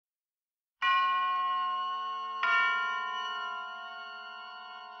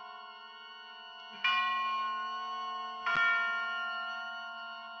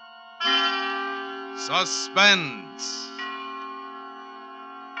Suspense.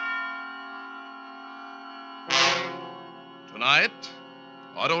 Tonight,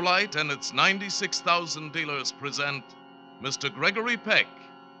 Auto-Lite and its 96,000 dealers present Mr. Gregory Peck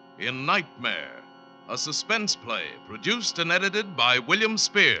in Nightmare, a suspense play produced and edited by William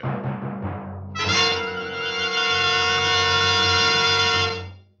Spier.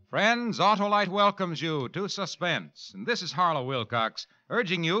 Friends, Auto-Lite welcomes you to Suspense. And this is Harlow Wilcox,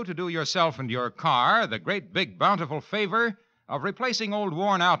 urging you to do yourself and your car the great big bountiful favor of replacing old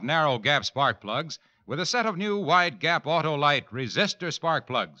worn-out narrow-gap spark plugs with a set of new wide-gap Auto-Lite resistor spark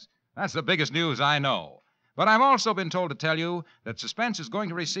plugs. That's the biggest news I know. But I've also been told to tell you that Suspense is going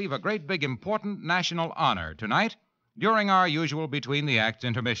to receive a great big important national honor tonight during our usual between-the-acts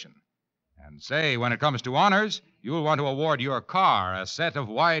intermission. And say, when it comes to honors, you'll want to award your car a set of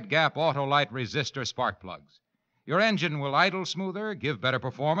wide-gap Auto-Lite resistor spark plugs. Your engine will idle smoother, give better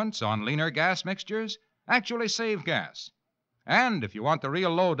performance on leaner gas mixtures, actually save gas. And if you want the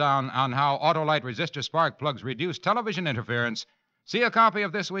real lowdown on how Auto-Lite resistor spark plugs reduce television interference, see a copy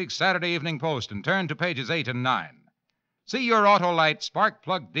of this week's Saturday Evening Post and turn to pages 8 and 9. See your Auto-Lite spark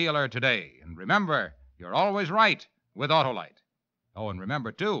plug dealer today. And remember, you're always right with Auto-Lite. Oh, and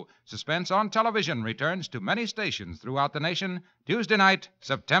remember, too, Suspense on Television returns to many stations throughout the nation Tuesday night,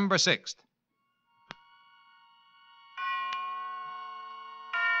 September 6th.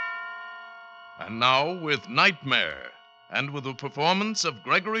 And now, with Nightmare, and with the performance of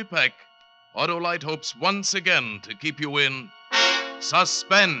Gregory Peck, Auto-Lite hopes once again to keep you in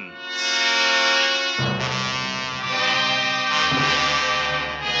suspense.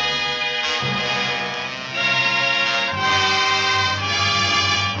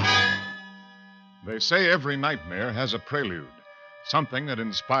 They say every nightmare has a prelude, something that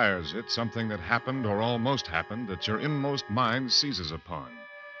inspires it, something that happened or almost happened that your inmost mind seizes upon.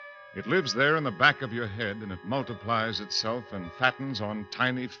 It lives there in the back of your head, and it multiplies itself and fattens on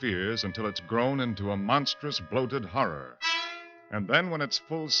tiny fears until it's grown into a monstrous, bloated horror. And then, when it's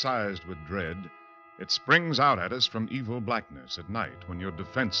full-sized with dread, it springs out at us from evil blackness at night when you're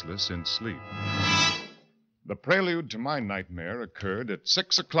defenseless in sleep. The prelude to my nightmare occurred at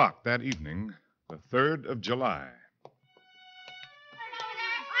 6 o'clock that evening, the 3rd of July.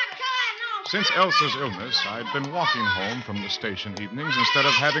 Since Elsa's illness, I'd been walking home from the station evenings instead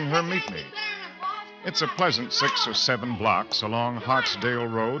of having her meet me. It's a pleasant 6 or 7 blocks along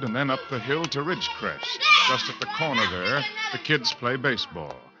Hartsdale Road and then up the hill to Ridgecrest. Just at the corner there, the kids play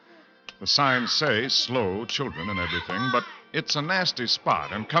baseball. The signs say slow children and everything, but it's a nasty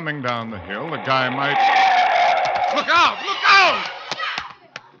spot, and coming down the hill, a guy might... Look out! Look out!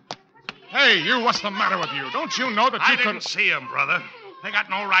 Hey, you, what's the matter with you? Don't you know that you could... I didn't see him, brother. They got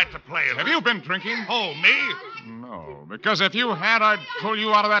no right to play him. Have you been drinking? Oh, me? No, because if you had, I'd pull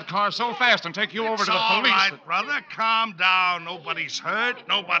you out of that car so fast and take you over to the all police. Right, brother. Calm down. Nobody's hurt.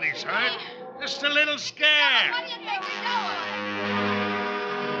 Nobody's hurt. Just a little scare.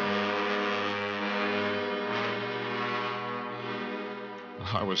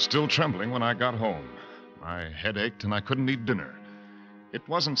 I was still trembling when I got home. My head ached and I couldn't eat dinner. It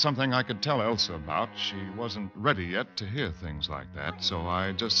wasn't something I could tell Elsa about. She wasn't ready yet to hear things like that, so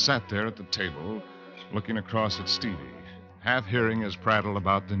I just sat there at the table, looking across at Stevie, half hearing his prattle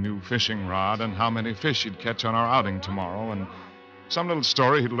about the new fishing rod and how many fish he'd catch on our outing tomorrow, and some little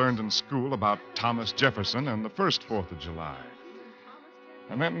story he'd learned in school about Thomas Jefferson and the first 4th of July.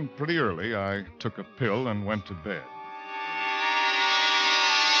 And then, pretty early, I took a pill and went to bed.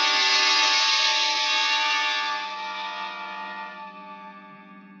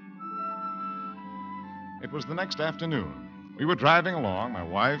 It was the next afternoon. We were driving along, my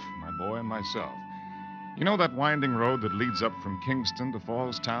wife, my boy, and myself. You know that winding road that leads up from Kingston to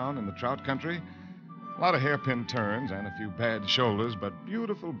Fallstown in the trout country? A lot of hairpin turns and a few bad shoulders, but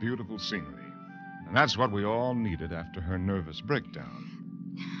beautiful, beautiful scenery. And that's what we all needed after her nervous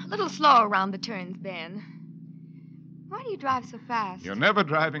breakdown. A little slow around the turns, Ben. Why do you drive so fast? You're never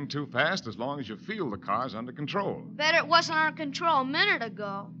driving too fast as long as you feel the car's under control. Bet it wasn't under control a minute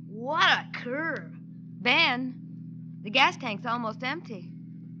ago. What a curve. Ben, the gas tank's almost empty.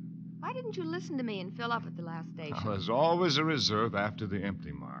 Why didn't you listen to me and fill up at the last station? Well, there's always a reserve after the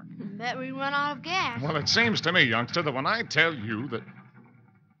empty mark. Bet we run out of gas. Well, it seems to me, youngster, that when I tell you that...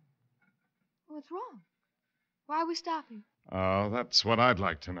 What's wrong? Why are we stopping? Oh, that's what I'd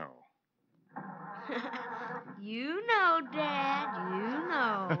like to know. You know, Dad. You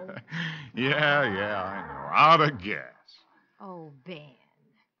know. Yeah, I know. Out of gas. Oh, Ben.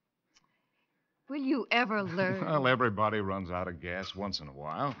 Will you ever learn? Well, everybody runs out of gas once in a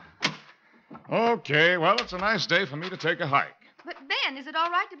while. Okay, well, it's a nice day for me to take a hike. But, Ben, is it all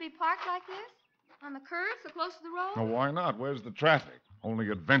right to be parked like this? On the curve, so close to the road? Well, why not? Where's the traffic? Only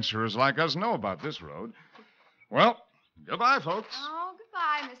adventurers like us know about this road. Well, goodbye, folks. Oh,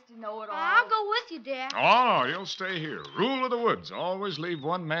 goodbye, Mr. Know-It-All. I'll go with you, Dad. Oh, no, you'll stay here. Rule of the woods. Always leave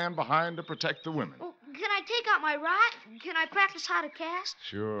one man behind to protect the women. Oh, can I take out my rod? Can I practice how to cast?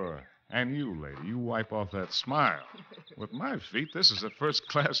 Sure. And you, lady, you wipe off that smile. With my feet, this is a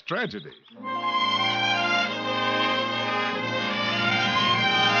first-class tragedy.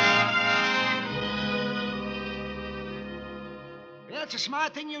 Well, it's a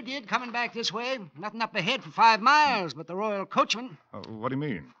smart thing you did coming back this way. Nothing up ahead for 5 miles but the Royal Coachman. What do you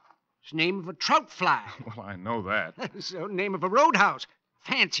mean? It's the name of a trout fly. Well, I know that. It's the name of a roadhouse.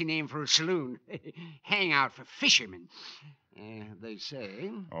 Fancy name for a saloon. Hangout for fishermen. They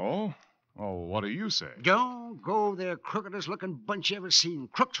say. Oh? Oh, what do you say? Don't go there, crookedest looking bunch you ever seen.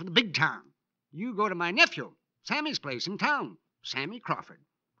 Crooks from the big town. You go to my nephew, Sammy's place in town. Sammy Crawford.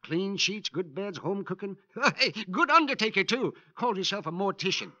 Clean sheets, good beds, home cooking. Hey, good undertaker, too. Calls himself a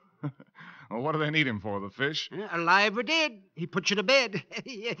mortician. Well, what do they need him for, the fish? Alive or dead. He puts you to bed.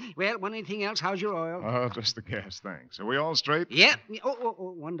 Well, want anything else? How's your oil? Oh, just the gas, thanks. Are we all straight? Yeah.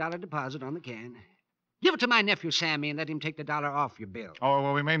 Oh, $1 deposit on the can. Give it to my nephew, Sammy, and let him take the $1 off your bill. Oh,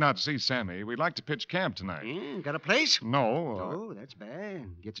 well, we may not see Sammy. We'd like to pitch camp tonight. Yeah, got a place? No. Oh, that's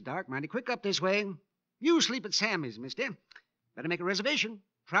bad. Gets dark mighty quick up this way. You sleep at Sammy's, mister. Better make a reservation.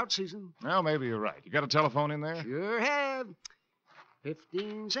 Trout season. Well, maybe you're right. You got a telephone in there? Sure have.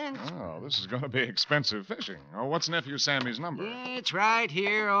 15 cents. Oh, this is going to be expensive fishing. Oh, what's nephew Sammy's number? It's right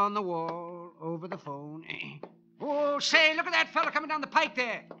here on the wall, over the phone. Oh, say, look at that fella coming down the pike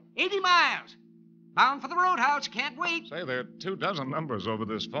there. 80 miles. Bound for the roadhouse. Can't wait. Say, there are 24 numbers over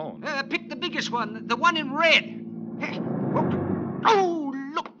this phone. Pick the biggest one, the one in red. Oh,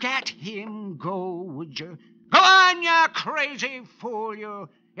 look at him go, would you? Go on, you crazy fool, you.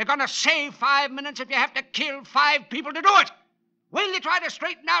 You're going to save 5 minutes if you have to kill 5 people to do it. Wait till you try to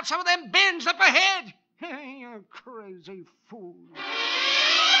straighten out some of them bends up ahead. You crazy fool.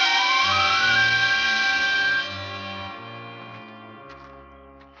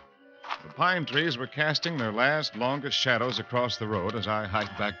 The pine trees were casting their last, longest shadows across the road as I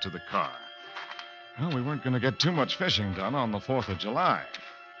hiked back to the car. Well, we weren't going to get too much fishing done on the 4th of July,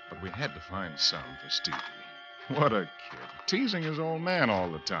 but we had to find some for Stevie. What a kid, teasing his old man all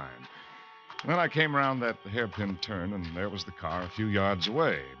the time. Then I came around that hairpin turn, and there was the car a few yards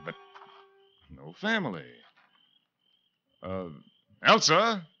away, but no family.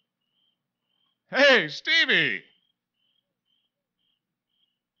 Elsa? Hey, Stevie!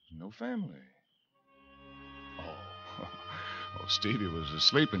 No family. Oh, Stevie was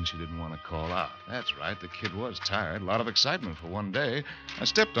asleep and she didn't want to call out. That's right, the kid was tired. A lot of excitement for one day. I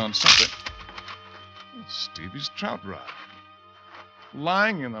stepped on something. It's Stevie's trout rod.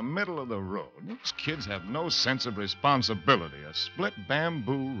 Lying in the middle of the road. These kids have no sense of responsibility. A split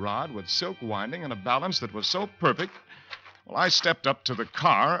bamboo rod with silk winding and a balance that was so perfect. Well, I stepped up to the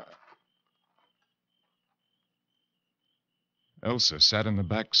car. Elsa sat in the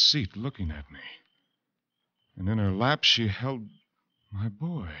back seat looking at me. And in her lap she held my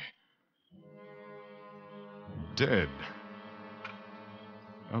boy. Dead.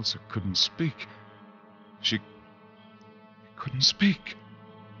 Elsa couldn't speak. She couldn't speak.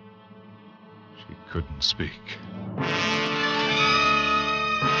 She couldn't speak.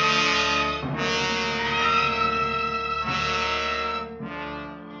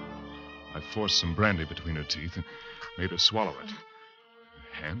 I forced some brandy between her teeth and made her swallow it.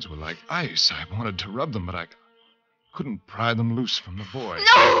 Her hands were like ice. I wanted to rub them, but I couldn't pry them loose from the boy.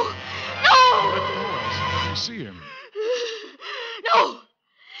 No! No! Let go, Elsa. Let me see him. No!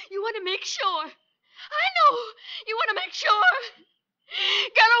 You want to make sure. I know. You want to make sure.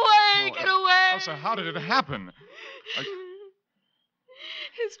 Get away! No, Get away! Elsa, how did it happen? His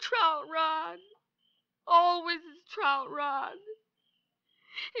trout rod. Always his trout rod.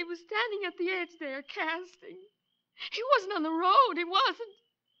 He was standing at the edge there, casting. He wasn't on the road. He wasn't.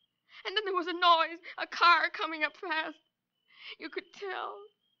 And then there was a noise, a car coming up fast. You could tell.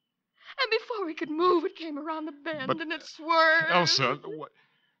 And before he could move, it came around the bend and it swerved. Elsa, what?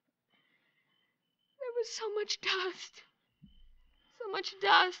 There was so much dust. So much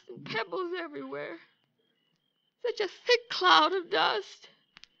dust and pebbles everywhere. Such a thick cloud of dust.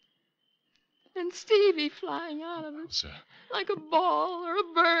 And Stevie flying out of it. Elsa. Like a ball or a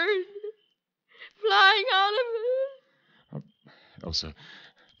bird. Flying out of it. Elsa,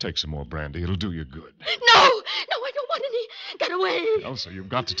 take some more brandy. It'll do you good. No! No, I don't want any. Get away. Elsa, you've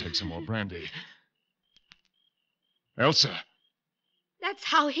got to take some more brandy. Elsa. That's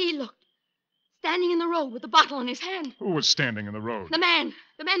how he looked. Standing in the road with the bottle in his hand. Who was standing in the road? The man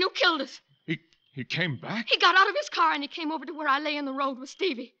who killed us. He came back? He got out of his car and he came over to where I lay in the road with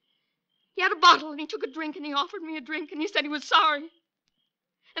Stevie. He had a bottle and he took a drink and he offered me a drink and he said he was sorry.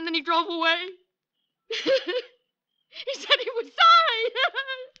 And then he drove away. He said he was sorry.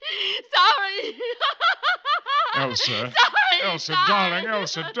 Sorry. Elsa. Sorry. Elsa, sorry. darling,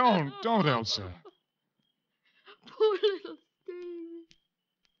 Elsa, don't, Elsa. Poor little Stevie.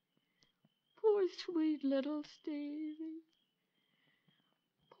 Poor sweet little Stevie.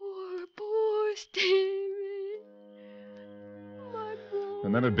 Poor Stevie. My boy.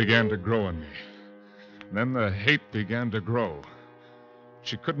 And then it began to grow in me. And then the hate began to grow.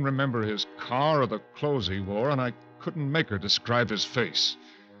 She couldn't remember his car or the clothes he wore, and I couldn't make her describe his face.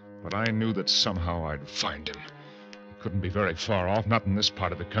 But I knew that somehow I'd find him. He couldn't be very far off, not in this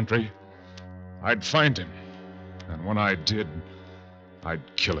part of the country. I'd find him. And when I did, I'd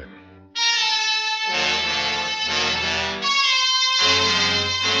kill him.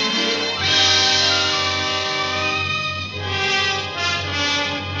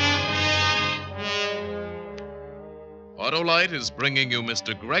 Auto-Lite is bringing you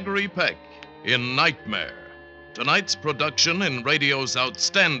Mr. Gregory Peck in Nightmare. Tonight's production in radio's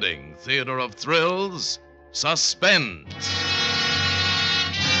outstanding theater of thrills, Suspense.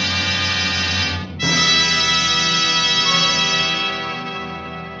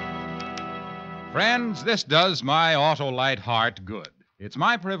 Friends, this does my Auto-Lite heart good. It's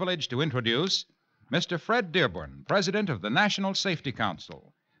my privilege to introduce Mr. Fred Dearborn, President of the National Safety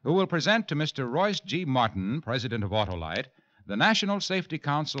Council, who will present to Mr. Royce G. Martin, President of Auto-Lite, the National Safety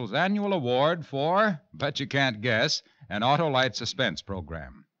Council's annual award for, bet you can't guess, an Auto-Lite Suspense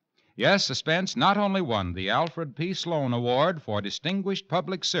program. Yes, Suspense not only won the Alfred P. Sloan Award for Distinguished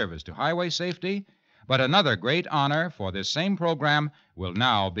Public Service to Highway Safety, but another great honor for this same program will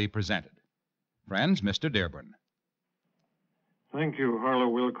now be presented. Friends, Mr. Dearborn. Thank you, Harlow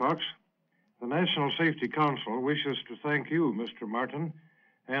Wilcox. The National Safety Council wishes to thank you, Mr. Martin,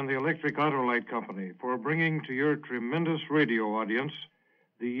 and the Electric Auto-Lite Company for bringing to your tremendous radio audience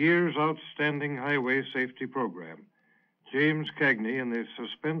the year's outstanding highway safety program, James Cagney in the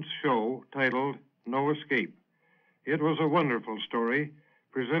suspense show titled No Escape. It was a wonderful story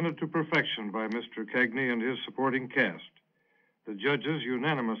presented to perfection by Mr. Cagney and his supporting cast. The judges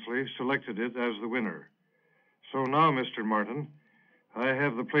unanimously selected it as the winner. So now, Mr. Martin, I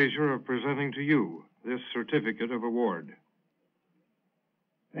have the pleasure of presenting to you this certificate of award.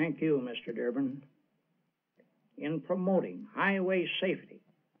 Thank you, Mr. Dearborn. In promoting highway safety,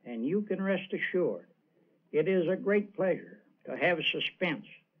 and you can rest assured, it is a great pleasure to have Suspense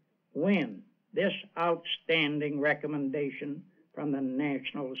win this outstanding recommendation from the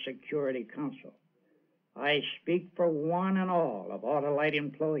National Security Council. I speak for one and all of Auto-Lite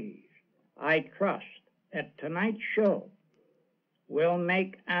employees. I trust that tonight's show will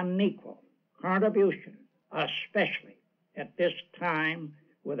make an equal contribution, especially at this time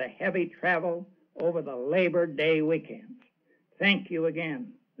with a heavy travel over the Labor Day weekend. Thank you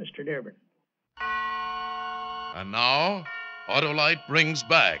again, Mr. Dearborn. And now, Auto-Lite brings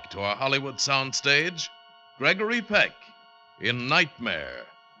back to our Hollywood soundstage Gregory Peck in Nightmare,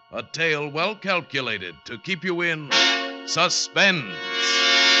 a tale well calculated to keep you in suspense.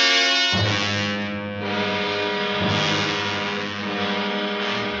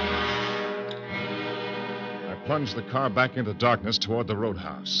 I plunged the car back into darkness toward the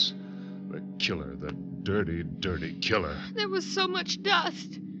roadhouse. The killer, the dirty, dirty killer. There was so much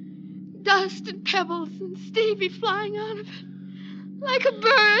dust. Dust and pebbles and Stevie flying out of it. Like a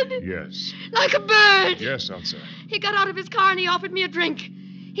bird. Yes. Like a bird. Yes, Elsa. He got out of his car and he offered me a drink.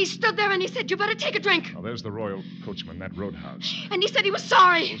 He stood there and he said, "You better take a drink." Now, there's the Royal Coachman, that roadhouse. And he said he was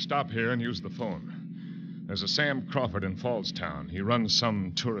sorry. We'll stop here and use the phone. There's a Sam Crawford in Fallstown. He runs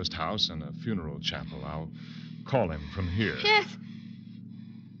some tourist house and a funeral chapel. I'll call him from here. Yes.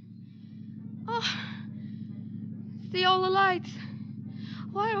 Oh, the all the lights.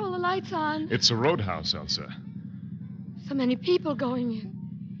 Why are all the lights on? It's a roadhouse, Elsa. So many people going in.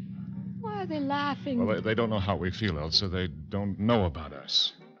 Why are they laughing? Well, they don't know how we feel, Elsa. They don't know about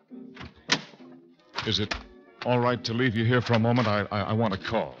us. Is it all right to leave you here for a moment? I want to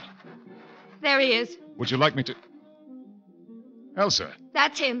call. There he is. Would you like me to... Elsa.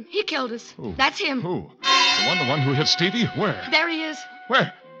 That's him. He killed us. Who? That's him. Who? The one who hit Stevie? Where? There he is.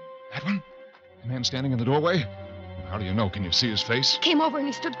 Where? That one? The man standing in the doorway? How do you know? Can you see his face? Came over and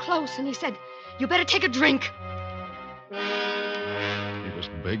he stood close and he said, "You better take a drink." He was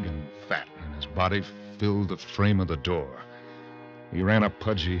big and fat, and his body filled the frame of the door. He ran a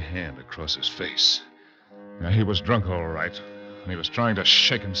pudgy hand across his face. Now, he was drunk, all right, and he was trying to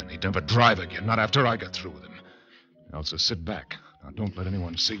shake himself. He'd never drive again, not after I got through with him. Elsa, sit back. Now, don't let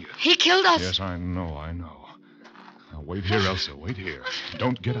anyone see you. He killed us. Yes, I know. Now, wait here, Elsa. Wait here.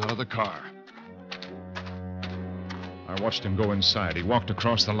 Don't get out of the car. I watched him go inside. He walked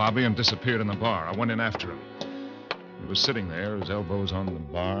across the lobby and disappeared in the bar. I went in after him. He was sitting there, his elbows on the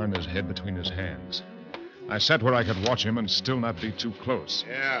bar and his head between his hands. I sat where I could watch him and still not be too close.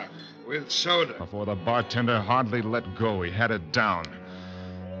 Yeah, with soda. Before the bartender hardly let go, he had it down.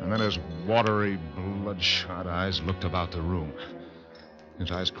 And then his watery, bloodshot eyes looked about the room.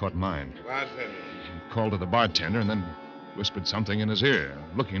 His eyes caught mine. Bartender. He called to the bartender and then whispered something in his ear,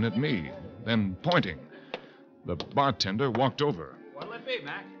 looking at me, then pointing. The bartender walked over. What'll it be,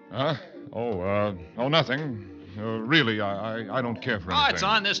 Mac? Huh? Oh, nothing. Really, I don't care for anything. Oh, it's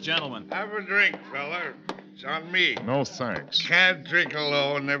on this gentleman. Have a drink, fella. It's on me. No, thanks. Can't drink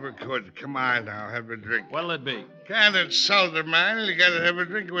alone, never could. Come on now, have a drink. What'll it be? Can't insult a man, you gotta have a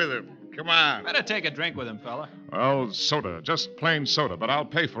drink with him. Come on. Better take a drink with him, fella. Well, soda, just plain soda, but I'll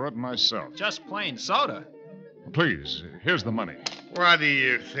pay for it myself. Just plain soda. Please, here's the money. What do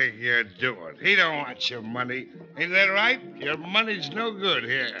you think you're doing? He don't want your money. Ain't that right? Your money's no good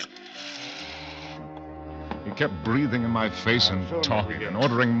here. He kept breathing in my face and talking and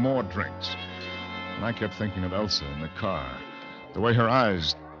ordering more drinks. And I kept thinking of Elsa in the car. The way her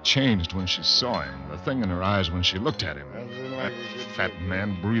eyes changed when she saw him. The thing in her eyes when she looked at him. That fat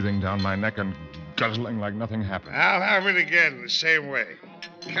man breathing down my neck and guzzling like nothing happened. I'll have it again the same way.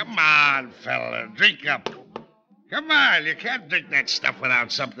 Come on, fella. Drink up. Come on. You can't drink that stuff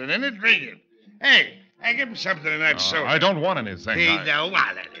without something in it. Drink it. Hey, give him something in that soda. I don't want anything. He don't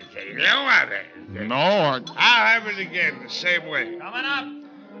want anything. He don't want anything. No, I'll have it again the same way. Coming up.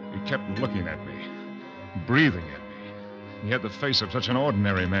 He kept looking at me, breathing at me. He had the face of such an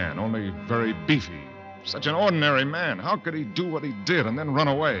ordinary man, only very beefy. Such an ordinary man. How could he do what he did and then run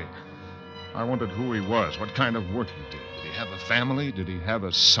away? I wondered who he was, what kind of work he did. Did he have a family? Did he have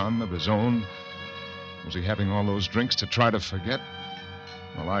a son of his own? Was he having all those drinks to try to forget?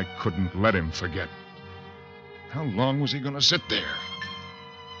 Well, I couldn't let him forget. How long was he going to sit there?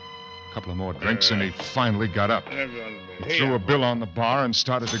 A couple of more drinks, and he finally got up. He threw a bill on the bar and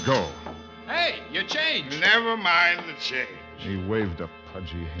started to go. Hey, you changed. Never mind the change. He waved a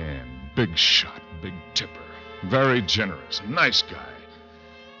pudgy hand. Big shot, big tipper. Very generous, nice guy.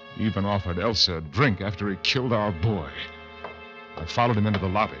 Even offered Elsa a drink after he killed our boy. I followed him into the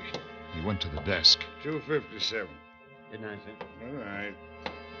lobby. He went to the desk. 257. Good night, sir. All right.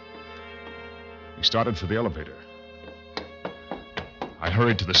 He started for the elevator. I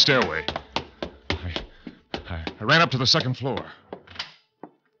hurried to the stairway. I ran up to the second floor.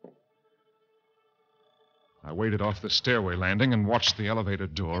 I waited off the stairway landing and watched the elevator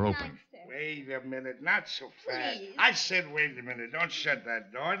door open. Wait a minute. Not so fast. Please. I said wait a minute. Don't shut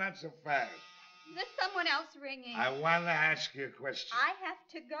that door. Not so fast. There's someone else ringing. I want to ask you a question. I have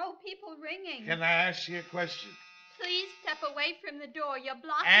to go. People ringing. Can I ask you a question? Please step away from the door. You're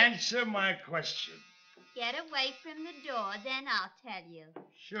blocking. Answer my question. Get away from the door, then I'll tell you.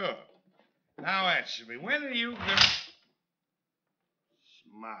 Sure. Now answer me. When are you going to...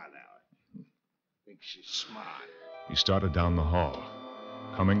 Smart, Alec. Think she's smart. He started down the hall,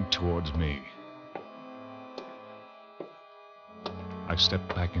 coming towards me. I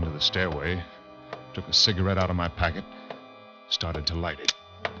stepped back into the stairway, took a cigarette out of my packet, started to light it.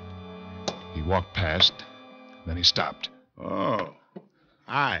 He walked past, then he stopped. Oh.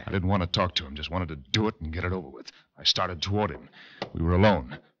 Hi. I didn't want to talk to him, just wanted to do it and get it over with. I started toward him. We were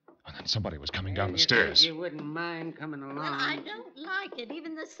alone. And then somebody was coming down the stairs. You wouldn't mind coming along. Well, I don't like it.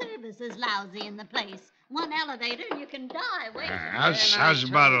 Even the service is lousy in the place. One elevator and you can die waiting. How's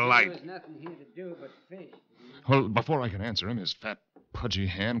about a light? There's nothing here to do but fish. Well, before I could answer him, his fat, pudgy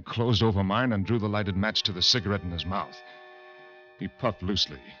hand closed over mine and drew the lighted match to the cigarette in his mouth. He puffed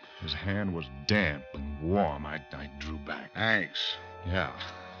loosely. His hand was damp and warm. I drew back. Thanks. Yeah.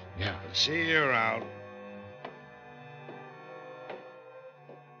 See you around.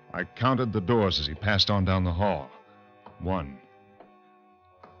 I counted the doors as he passed on down the hall. 1,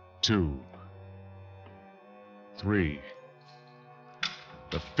 2, 3.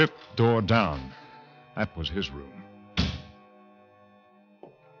 The 5th door down. That was his room.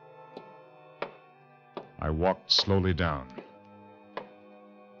 I walked slowly down.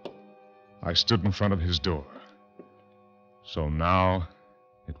 I stood in front of his door. So now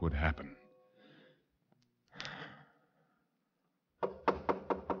it would happen.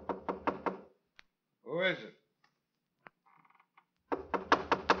 Who is it?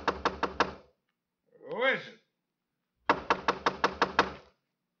 Who is it?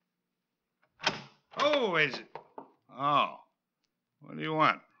 Who is it? Oh. What do you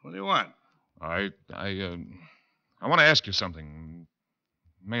want? I want to ask you something.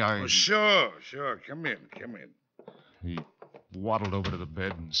 May I... Oh, sure. Come in. He waddled over to the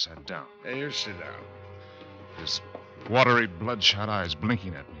bed and sat down. Hey, you sit down. His watery, bloodshot eyes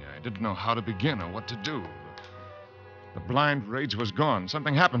blinking at me. I didn't know how to begin or what to do. The blind rage was gone.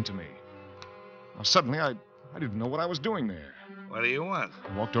 Something happened to me. Now, suddenly, I didn't know what I was doing there. What do you want?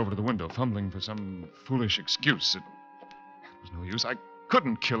 I walked over to the window, fumbling for some foolish excuse. It was no use. I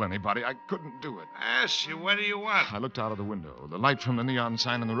couldn't kill anybody. I couldn't do it. I asked you, what do you want? I looked out of the window. The light from the neon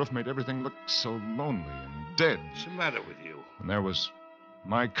sign on the roof made everything look so lonely and dead. What's the matter with you? And there was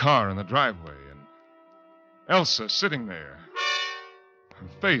my car in the driveway, and Elsa sitting there. Her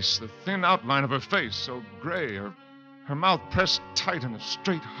face, the thin outline of her face, so gray, her mouth pressed tight in a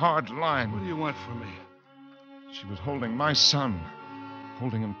straight, hard line. What do you want from me? She was holding my son,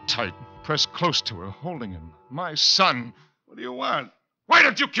 holding him tight, pressed close to her, holding him. My son. What do you want? Why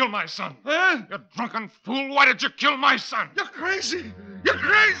did you kill my son? Huh? You drunken fool, why did you kill my son? You're crazy. You're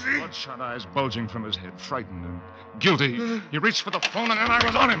crazy. Bloodshot eyes bulging from his head, frightened and guilty. He reached for the phone, and then I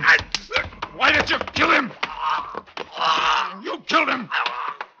was on him. Why did you kill him? You killed him.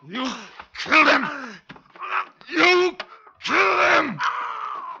 You killed him. You killed him.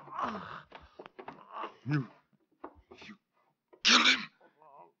 You killed him.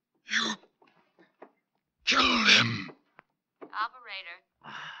 You killed him. Operator.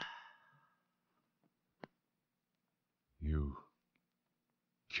 You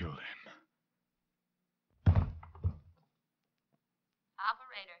killed him.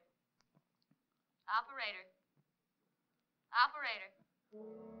 Operator.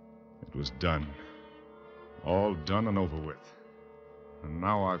 It was done. All done and over with. And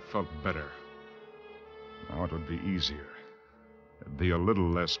now I felt better. Now it would be easier. There'd be a little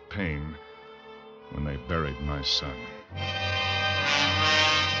less pain when they buried my son.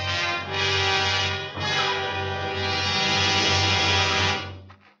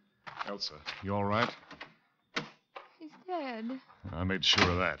 Elsa, you all right? He's dead. I made sure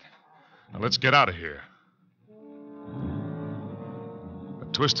of that. Now let's get out of here. The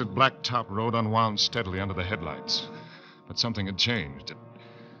twisted blacktop road unwound steadily under the headlights. But something had changed.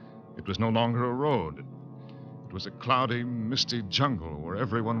 It was no longer a road. It was a cloudy, misty jungle where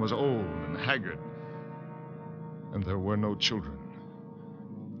everyone was old and haggard. And there were no children.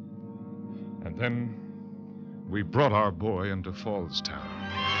 And then we brought our boy into Fallstown.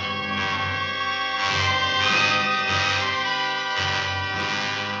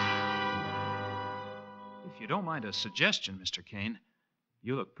 If you don't mind a suggestion, Mr. Kane,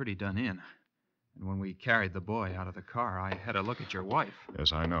 you look pretty done in. And when we carried the boy out of the car, I had a look at your wife.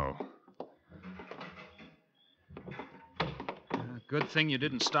 Yes, I know. Good thing you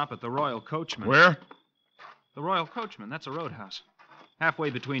didn't stop at the Royal Coachman. Where? The Royal Coachman, that's a roadhouse. Halfway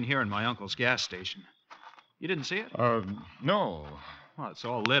between here and my uncle's gas station. You didn't see it? No. Well, it's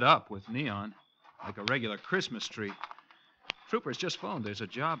all lit up with neon, like a regular Christmas tree. Troopers just phoned. There's a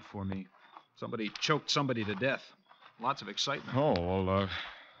job for me. Somebody choked somebody to death. Lots of excitement. Oh, well,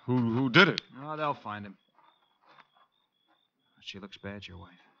 who did it? Oh, they'll find him. She looks bad, your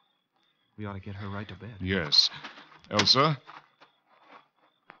wife. We ought to get her right to bed. Yes. Elsa?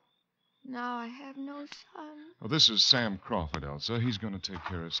 Now I have no son. Well, this is Sam Crawford, Elsa. He's going to take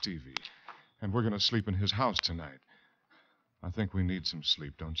care of Stevie. And we're going to sleep in his house tonight. I think we need some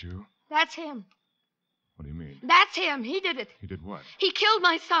sleep, don't you? That's him. What do you mean? That's him. He did it. He did what? He killed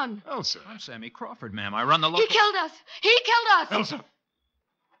my son. Elsa. I'm Sammy Crawford, ma'am. I run the local... He killed us. He killed us. Elsa.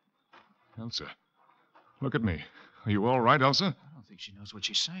 Elsa. Look at me. Are you all right, Elsa? I don't think she knows what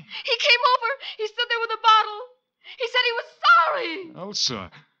she's saying. He came over. He stood there with a bottle. He said he was sorry.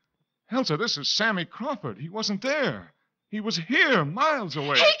 Elsa. Elsa, this is Sammy Crawford. He wasn't there. He was here, miles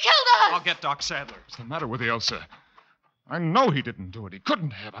away. He killed us. I'll get Doc Sadler. What's the matter with you, Elsa? I know he didn't do it. He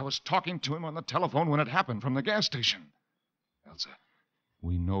couldn't have. I was talking to him on the telephone when it happened from the gas station. Elsa,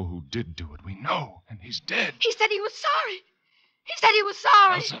 we know who did do it. We know. And he's dead. He said he was sorry. He said he was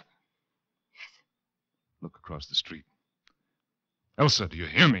sorry. Elsa. Yes. Look across the street. Elsa, do you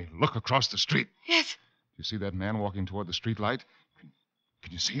hear me? Look across the street. Yes. Do you see that man walking toward the street light?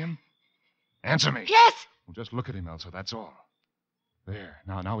 Can you see him? Answer me. Yes. Well, just look at him, Elsa. That's all. There.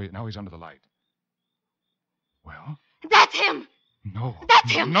 Now he's under the light. Well? That's him. No.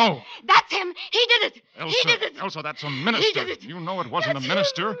 That's him. No. That's him. He did it. Elsa, he did it. Elsa, that's a minister. He did it. You know it wasn't That's a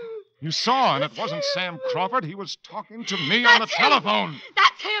minister. him. You saw, and That's it wasn't him. Sam Crawford. He was talking to me That's on the him. telephone.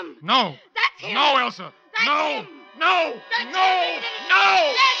 That's him. No. That's him. No, Elsa. That's no. him. No. That's No. him. He did it.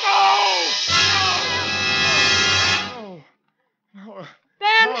 No. That's No. No.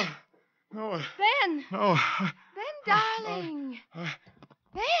 Ben. No. Ben. No. Ben, darling.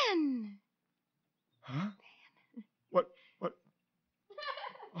 Ben. Huh? What?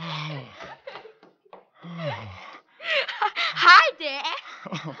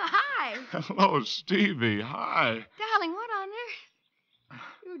 Oh, Hi. hello, Stevie. Hi. Darling, what on earth?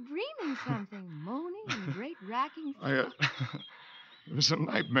 You're dreaming something, moaning and great racking It was a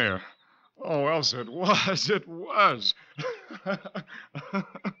nightmare. Oh, else it was. It was. Did you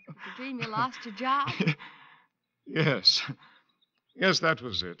dream you lost your job? Yes. Yes, that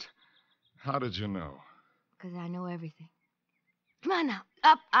was it. How did you know? Because I know everything. Come on now.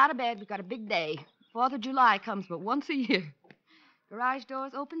 Up, out of bed. We've got a big day. 4th of July comes but once a year. Garage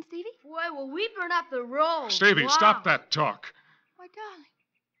doors open, Stevie? Boy, will we burn up the road. Stevie, Wow. stop that talk. Why,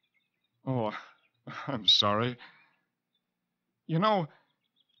 darling. Oh, I'm sorry. You know,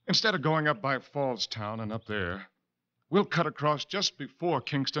 instead of going up by Fallstown and up there, we'll cut across just before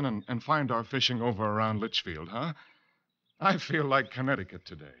Kingston and find our fishing over around Litchfield, huh? I feel like Connecticut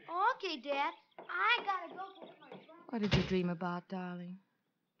today. Okay, Dad. I gotta go get my trunk. What did you dream about, darling?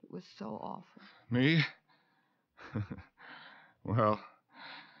 It was so awful. Me? Well,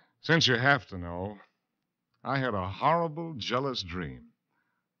 since you have to know, I had a horrible, jealous dream.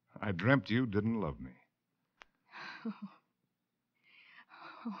 I dreamt you didn't love me.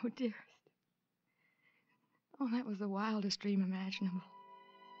 Oh, dearest. Oh, that was the wildest dream imaginable.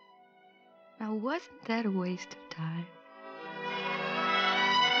 Now, wasn't that a waste of time?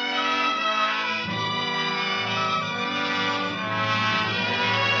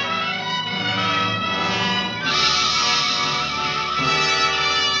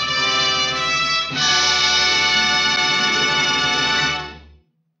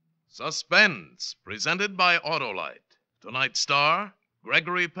 Suspense, presented by Auto-Lite. Tonight's star,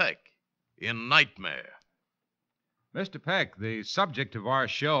 Gregory Peck, in Nightmare. Mr. Peck, the subject of our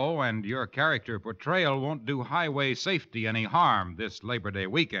show and your character portrayal won't do highway safety any harm this Labor Day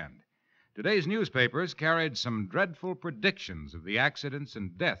weekend. Today's newspapers carried some dreadful predictions of the accidents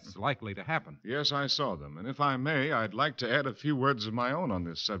and deaths likely to happen. Yes, I saw them. And if I may, I'd like to add a few words of my own on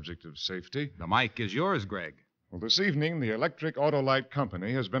this subject of safety. The mic is yours, Greg. Well, this evening, the Electric Auto-Lite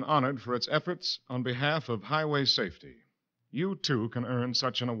Company has been honored for its efforts on behalf of highway safety. You, too, can earn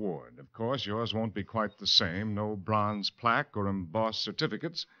such an award. Of course, yours won't be quite the same. No bronze plaque or embossed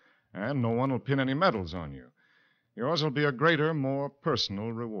certificates, and no one will pin any medals on you. Yours will be a greater, more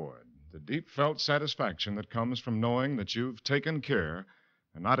personal reward. The deep-felt satisfaction that comes from knowing that you've taken care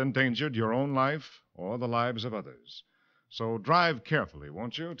and not endangered your own life or the lives of others. So drive carefully,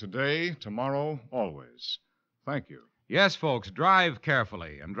 won't you? Today, tomorrow, always. Thank you. Yes, folks, drive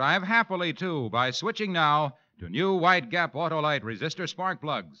carefully and drive happily, too, by switching now to new wide gap Auto-Lite resistor spark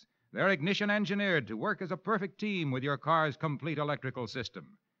plugs. They're ignition engineered to work as a perfect team with your car's complete electrical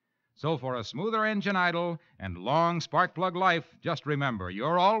system. So for a smoother engine idle and long spark plug life, just remember,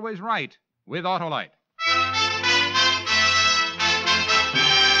 you're always right with Auto-Lite.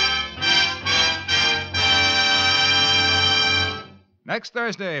 Next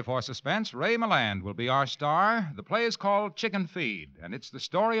Thursday for Suspense, Ray Milland will be our star. The play is called Chicken Feed, and it's the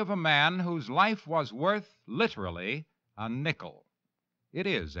story of a man whose life was worth, literally, a nickel. It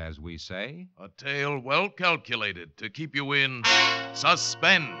is, as we say, A tale well calculated to keep you in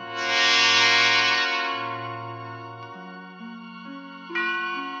suspense.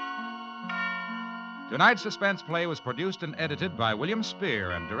 Tonight's suspense play was produced and edited by William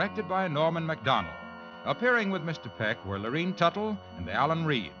Spier and directed by Norman MacDonald. Appearing with Mr. Peck were Lorene Tuttle and Alan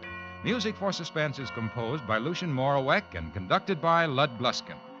Reed. Music for Suspense is composed by Lucien Morawek and conducted by Lud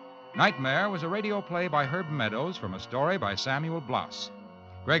Gluskin. Nightmare was a radio play by Herb Meadows from a story by Samuel Blas.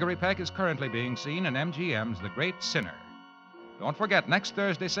 Gregory Peck is currently being seen in MGM's The Great Sinner. Don't forget, next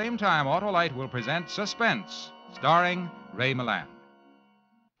Thursday, same time, Auto-Lite will present Suspense, starring Ray Milland.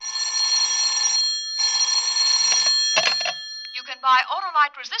 You can buy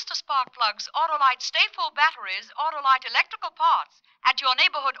Auto-Lite resistor spark plugs, Auto-Lite stay-full batteries, Auto-Lite electrical parts at your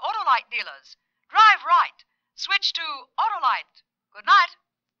neighborhood Auto-Lite dealers. Drive right. Switch to Auto-Lite. Good night.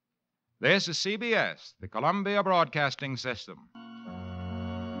 This is CBS, the Columbia Broadcasting System.